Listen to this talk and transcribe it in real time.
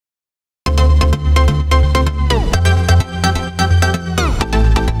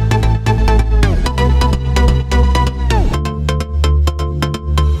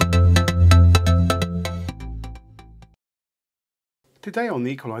Today on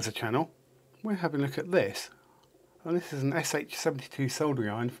the Equalizer channel, we're having a look at this. And this is an SH72 soldering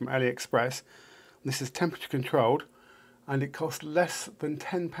iron from AliExpress. This is temperature controlled and it costs less than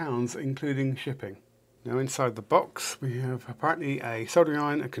 £10 including shipping. Now inside the box we have apparently a soldering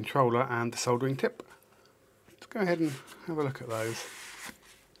iron, a controller and the soldering tip. Let's go ahead and have a look at those.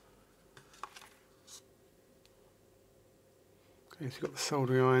 Okay, so you've got the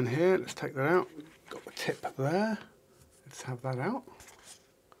soldering iron here, let's take that out. Got the tip there, let's have that out.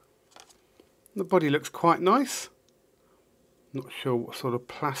 The body looks quite nice. Not sure what sort of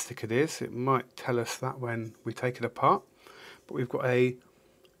plastic it is, it might tell us that when we take it apart. But we've got a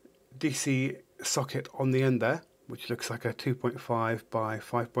DC socket on the end there, which looks like a 2.5 by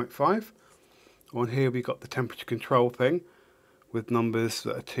 5.5. On here we've got the temperature control thing with numbers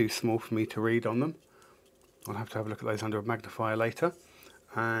that are too small for me to read on them. I'll have to have a look at those under a magnifier later.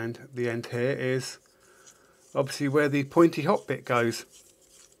 And the end here is obviously where the pointy hot bit goes.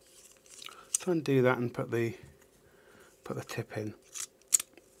 Let's undo that and put the tip in.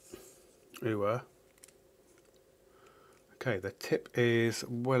 Okay, the tip is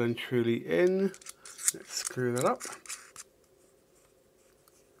well and truly in. Let's screw that up.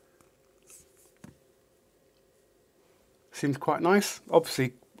 Seems quite nice.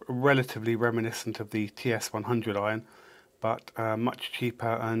 Obviously relatively reminiscent of the TS100 iron, but much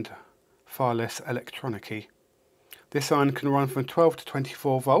cheaper and far less electronic-y. This iron can run from 12 to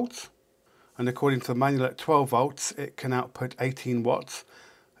 24 volts. And according to the manual, at 12 volts it can output 18 watts,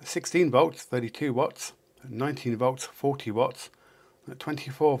 at 16 volts 32 watts, at 19 volts 40 watts, and at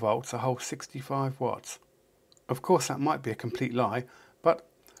 24 volts a whole 65 watts. Of course that might be a complete lie, but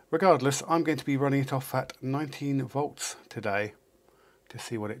regardless I'm going to be running it off at 19 volts today to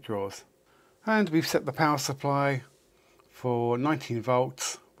see what it draws. And we've set the power supply for 19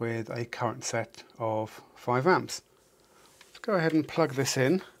 volts with a current set of 5 amps. Let's go ahead and plug this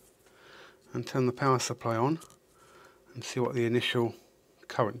in and turn the power supply on and see what the initial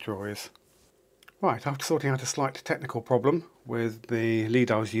current draw is. Right, after sorting out a slight technical problem with the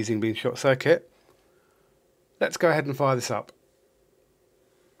lead I was using being short circuit, let's go ahead and fire this up.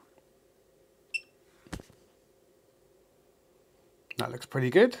 That looks pretty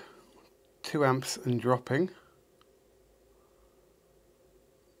good. 2 amps and dropping.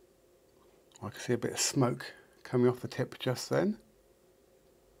 I can see a bit of smoke coming off the tip just then.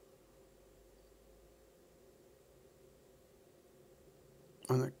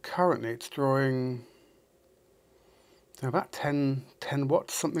 And currently it's drawing about 10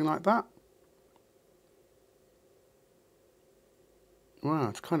 watts, something like that. Wow,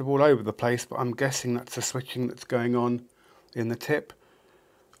 it's kind of all over the place, but I'm guessing that's the switching that's going on in the tip.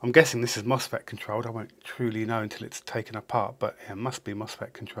 I'm guessing this is MOSFET controlled. I won't truly know until it's taken apart, but it must be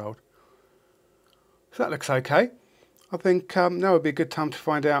MOSFET controlled. So that looks okay. I think now would be a good time to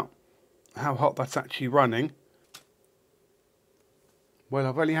find out how hot that's actually running. Well,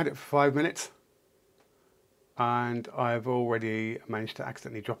 I've only had it for 5 minutes and I've already managed to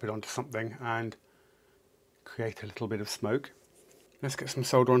accidentally drop it onto something and create a little bit of smoke. Let's get some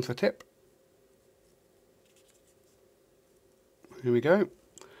solder onto the tip. Here we go. And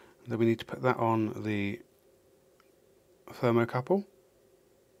then we need to put that on the thermocouple.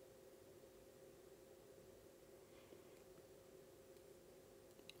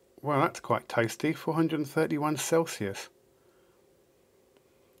 Well, that's quite tasty, 431 Celsius.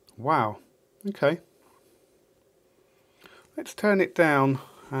 Wow, okay. Let's turn it down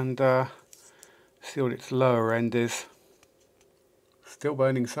and see what its lower end is. Still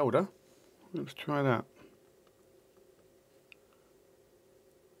burning solder. Let's try that.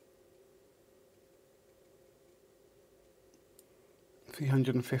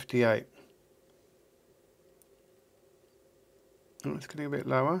 $358. Oh, it's getting a bit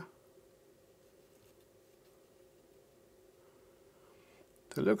lower.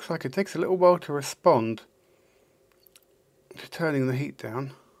 So it looks like it takes a little while to respond to turning the heat down.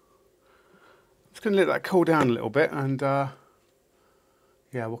 I'm just going to let that cool down a little bit and yeah,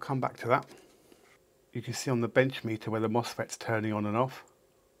 we'll come back to that. You can see on the bench meter where the MOSFET's turning on and off.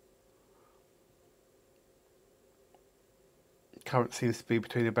 Current seems to be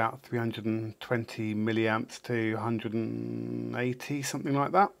between about 320 milliamps to 180, something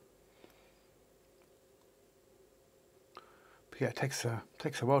like that. Yeah, it takes a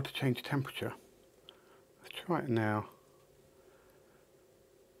while to change temperature. Let's try it now.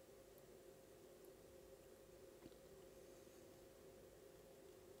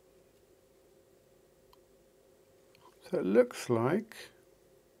 So it looks like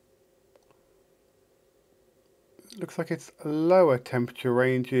its lower temperature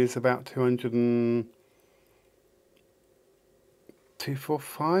range is about 210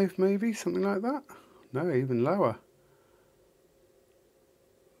 245 maybe, something like that. No, even lower.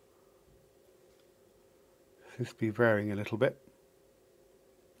 Seems to be varying a little bit.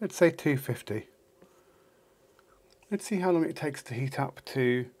 Let's say 250. Let's see how long it takes to heat up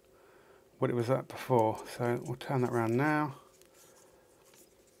to what it was at before. So we'll turn that around now.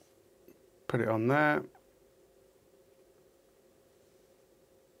 Put it on there.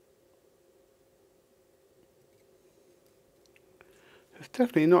 It's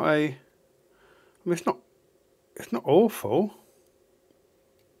definitely not a, I mean, it's not awful,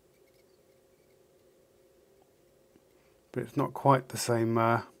 but it's not quite the same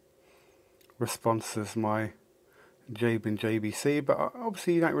response as my Jabe and JBC, but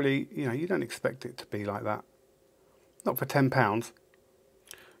obviously you don't really, you don't expect it to be like that. Not for £10.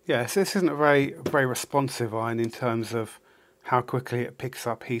 Yeah, so this isn't a very responsive iron in terms of how quickly it picks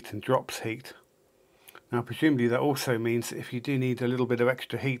up heat and drops heat. Now presumably that also means that if you do need a little bit of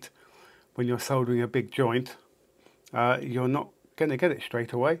extra heat when you're soldering a big joint, you're not going to get it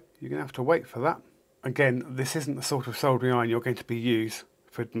straight away. You're going to have to wait for that. Again, this isn't the sort of soldering iron you're going to be used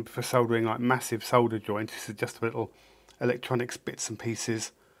for soldering like massive solder joints. This is just little electronics bits and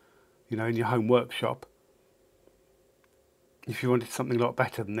pieces, in your home workshop. If you wanted something a lot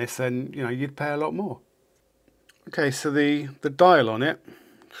better than this, then you'd pay a lot more. Okay, so the dial on it,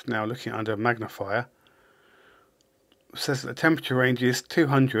 just now looking under a magnifier, says that the temperature range is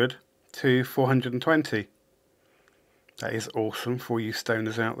 200 to 420. That is awesome for you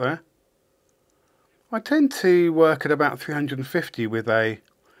stoners out there. I tend to work at about 350 with a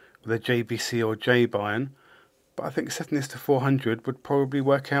JBC or Jabe iron, but I think setting this to 400 would probably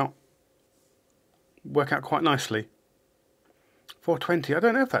work out quite nicely. 420, I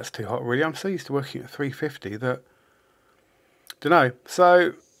don't know if that's too hot really. I'm so used to working at 350 that, don't know.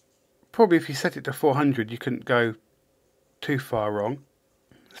 So probably if you set it to 400 you couldn't go too far wrong.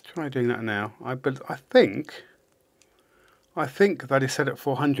 Let's try doing that now. I think that is set at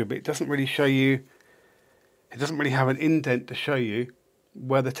 400, but it doesn't really show you, it doesn't really have an indent to show you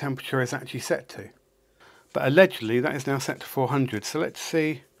where the temperature is actually set to. But allegedly that is now set to 400, so let's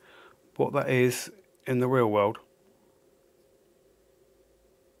see what that is in the real world.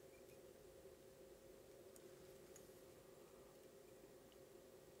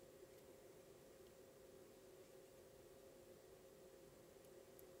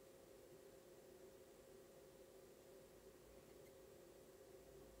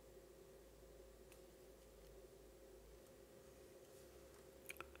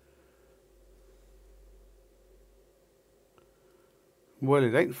 Well,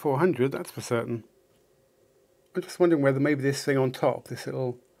 it ain't 400, that's for certain. I'm just wondering whether maybe this thing on top, this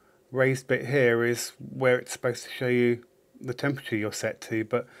little raised bit here, is where it's supposed to show you the temperature you're set to,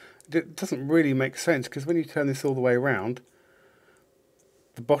 but it doesn't really make sense because when you turn this all the way around,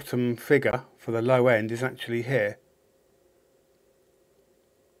 the bottom figure for the low end is actually here.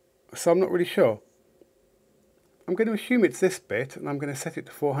 So I'm not really sure. I'm going to assume it's this bit and I'm going to set it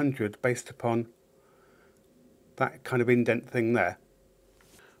to 400 based upon that kind of indent thing there.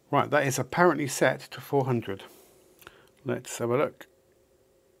 Right, that is apparently set to 400. Let's have a look.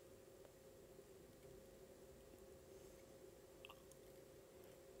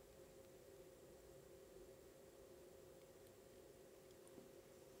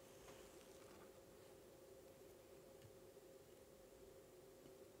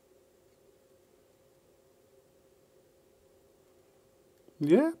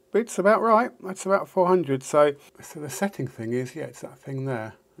 Yeah, it's about right. That's about 400. So the setting thing is, yeah, it's that thing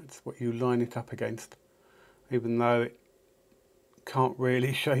there. That's what you line it up against, even though it can't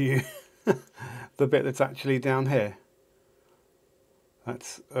really show you the bit that's actually down here.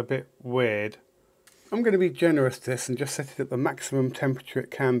 That's a bit weird. I'm going to be generous to this and just set it at the maximum temperature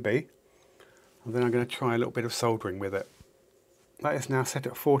it can be, and then I'm going to try a little bit of soldering with it. That is now set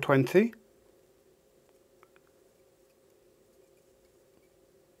at 420.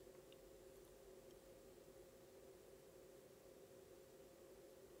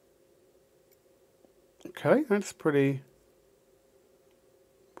 Okay, that's pretty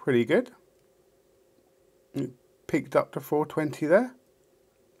good. It peaked up to 420 there.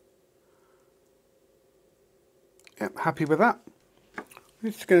 Yep, happy with that.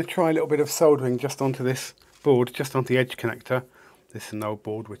 I'm just going to try a little bit of soldering just onto this board, just onto the edge connector. This is an old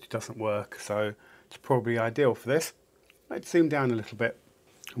board which doesn't work, so it's probably ideal for this. Let's zoom down a little bit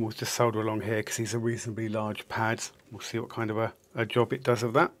and we'll just solder along here because these are reasonably large pads. We'll see what kind of a job it does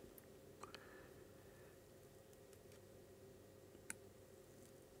of that.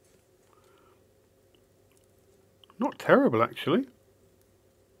 Not terrible actually.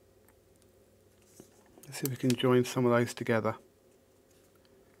 Let's see if we can join some of those together.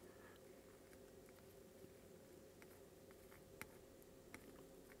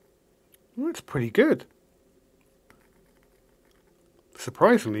 Well, that's pretty good.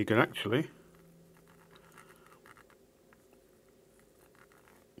 Surprisingly good, actually.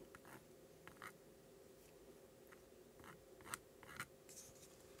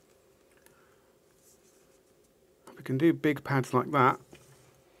 If we can do big pads like that,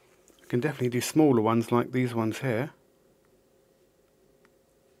 we can definitely do smaller ones like these ones here.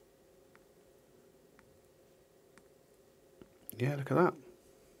 Yeah, look at that.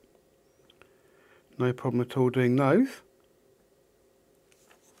 No problem at all doing those.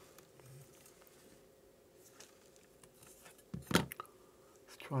 Let's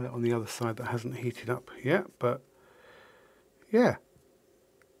try that on the other side that hasn't heated up yet, but yeah.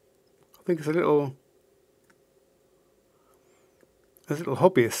 I think it's a little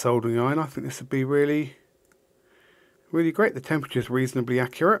hobbyist soldering iron. I think this would be really great. The temperature is reasonably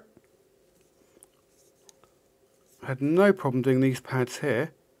accurate. I had no problem doing these pads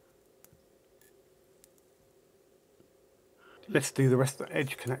here. Let's do the rest of the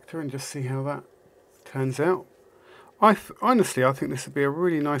edge connector and just see how that turns out. Honestly, I think this would be a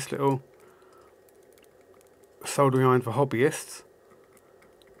really nice little soldering iron for hobbyists.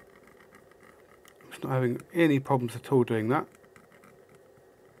 I'm just not having any problems at all doing that.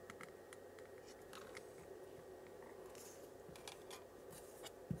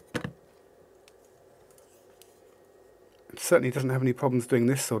 It certainly doesn't have any problems doing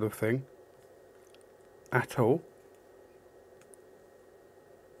this sort of thing at all.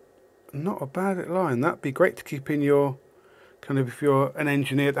 Not a bad line. That'd be great to keep in your if you're an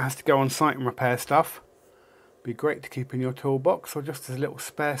engineer that has to go on site and repair stuff. Be great to keep in your toolbox, or just as a little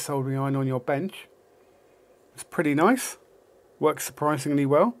spare soldering iron on your bench. It's pretty nice. Works surprisingly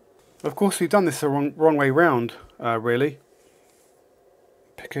well. Of course, we've done this the wrong way round, really,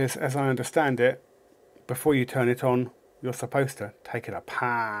 because as I understand it, before you turn it on, you're supposed to take it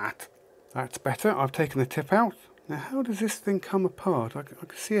apart. That's better. I've taken the tip out. Now, how does this thing come apart? I can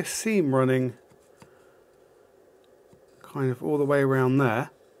see a seam running kind of all the way around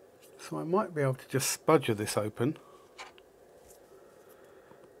there. So I might be able to just spudger this open.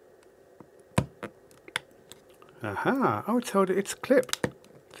 Aha! Oh, it's it's clipped.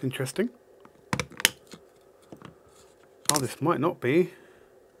 It's interesting. Oh, this might not be.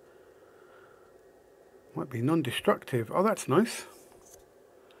 Might be non-destructive. Oh, that's nice.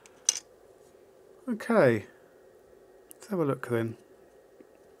 Okay. Let's have a look then.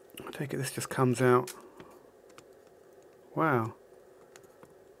 I take it this just comes out. Wow.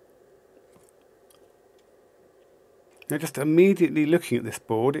 Now, just immediately looking at this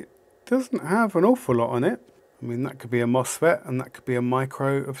board, it doesn't have an awful lot on it. I mean, that could be a MOSFET and that could be a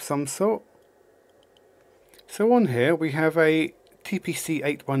micro of some sort. So on here we have a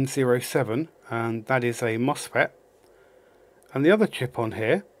TPC8107, and that is a MOSFET. And the other chip on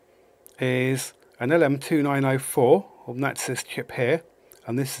here is an LM2904, and that's this chip here,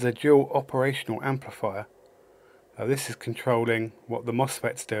 and this is a dual operational amplifier. Now this is controlling what the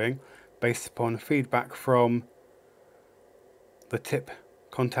MOSFET's doing based upon feedback from the tip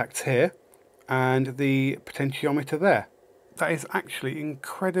contacts here and the potentiometer there. That is actually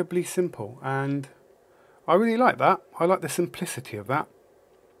incredibly simple, and I really like that. I like the simplicity of that.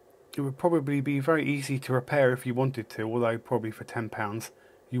 It would probably be very easy to repair if you wanted to, although probably for £10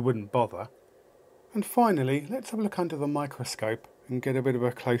 you wouldn't bother. And finally, let's have a look under the microscope and get a bit of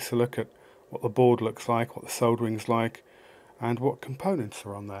a closer look at what the board looks like, what the soldering's like, and what components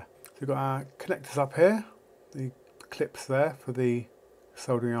are on there. So we've got our connectors up here, the clips there for the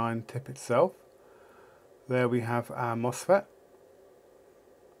soldering iron tip itself. There we have our MOSFET,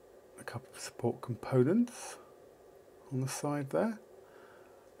 a couple of support components on the side there.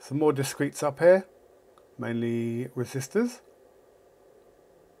 Some more discretes up here, mainly resistors.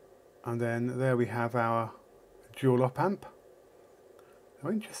 And then there we have our dual op amp.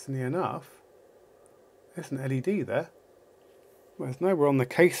 Now, interestingly enough, there's an LED there. Well, there's nowhere on the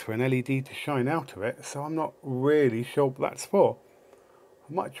case for an LED to shine out of it, so I'm not really sure what that's for.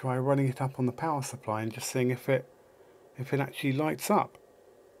 I might try running it up on the power supply and just seeing if it actually lights up.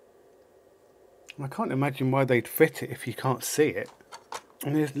 And I can't imagine why they'd fit it if you can't see it.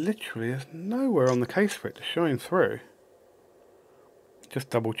 And there's nowhere on the case for it to shine through. Just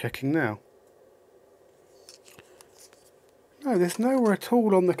double checking now. No, there's nowhere at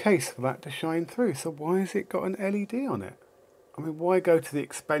all on the case for that to shine through, so why has it got an LED on it? I mean, why go to the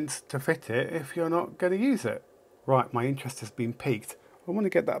expense to fit it if you're not going to use it? Right, my interest has been piqued. I want to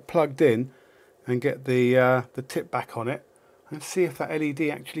get that plugged in and get the tip back on it and see if that LED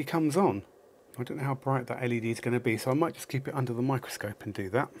actually comes on. I don't know how bright that LED is going to be, so I might just keep it under the microscope and do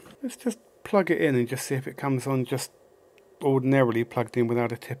that. Let's just plug it in and just see if it comes on just ordinarily plugged in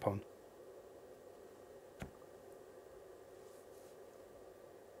without a tip on.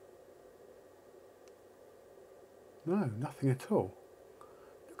 No, nothing at all.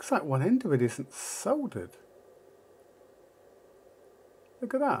 Looks like one end of it isn't soldered.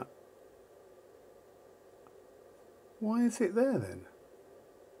 Look at that. Why is it there then?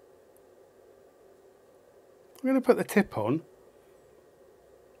 I'm going to put the tip on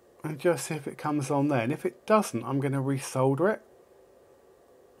and just see if it comes on there. And if it doesn't, I'm going to resolder it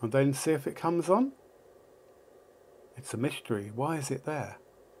and then see if it comes on. It's a mystery. Why is it there?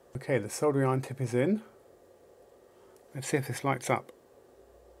 Okay, the soldering iron tip is in. Let's see if this lights up.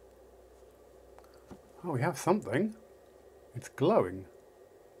 Oh, we have something. It's glowing.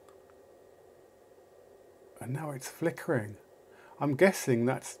 And now it's flickering. I'm guessing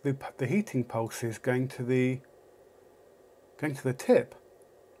that's the heating pulses going to the tip.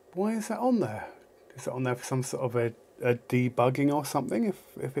 Why is that on there? Is it on there for some sort of a debugging or something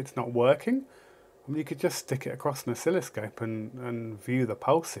if it's not working? I mean, you could just stick it across an oscilloscope and view the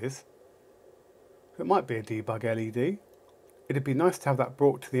pulses. It might be a debug LED. It'd be nice to have that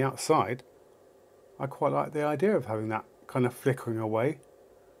brought to the outside. I quite like the idea of having that kind of flickering away,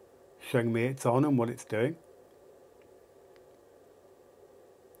 showing me it's on and what it's doing.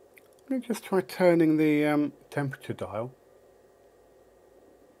 Let me just try turning the temperature dial.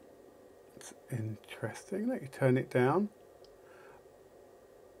 It's interesting. Let you turn it down.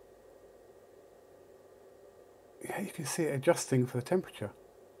 Yeah, you can see it adjusting for the temperature.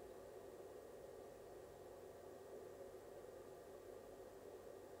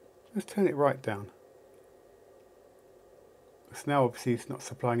 Let's turn it right down. So now obviously it's not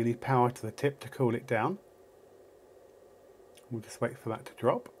supplying any power to the tip to cool it down. We'll just wait for that to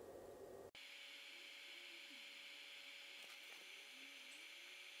drop.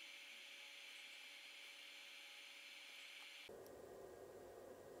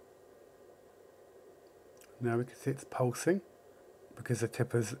 Now we can see it's pulsing because the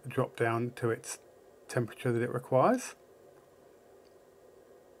tip has dropped down to its temperature that it requires.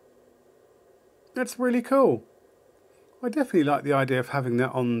 That's really cool. I definitely like the idea of having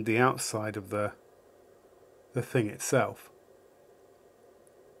that on the outside of the thing itself.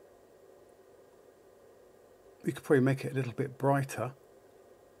 We could probably make it a little bit brighter.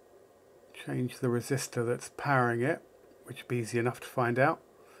 Change the resistor that's powering it, which would be easy enough to find out.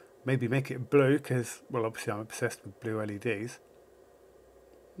 Maybe make it blue because, well, obviously I'm obsessed with blue LEDs.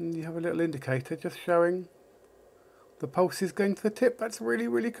 And you have a little indicator just showing the pulses going to the tip. That's really,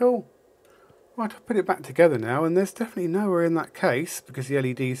 really cool. Right, I'll put it back together now, and there's definitely nowhere in that case, because the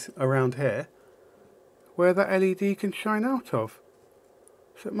LED's around here, where that LED can shine out of.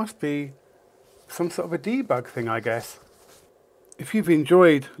 So it must be some sort of a debug thing, I guess. If you've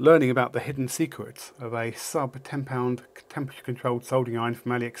enjoyed learning about the hidden secrets of a sub £10 temperature controlled soldering iron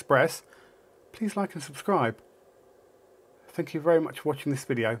from AliExpress, please like and subscribe. Thank you very much for watching this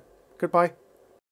video. Goodbye.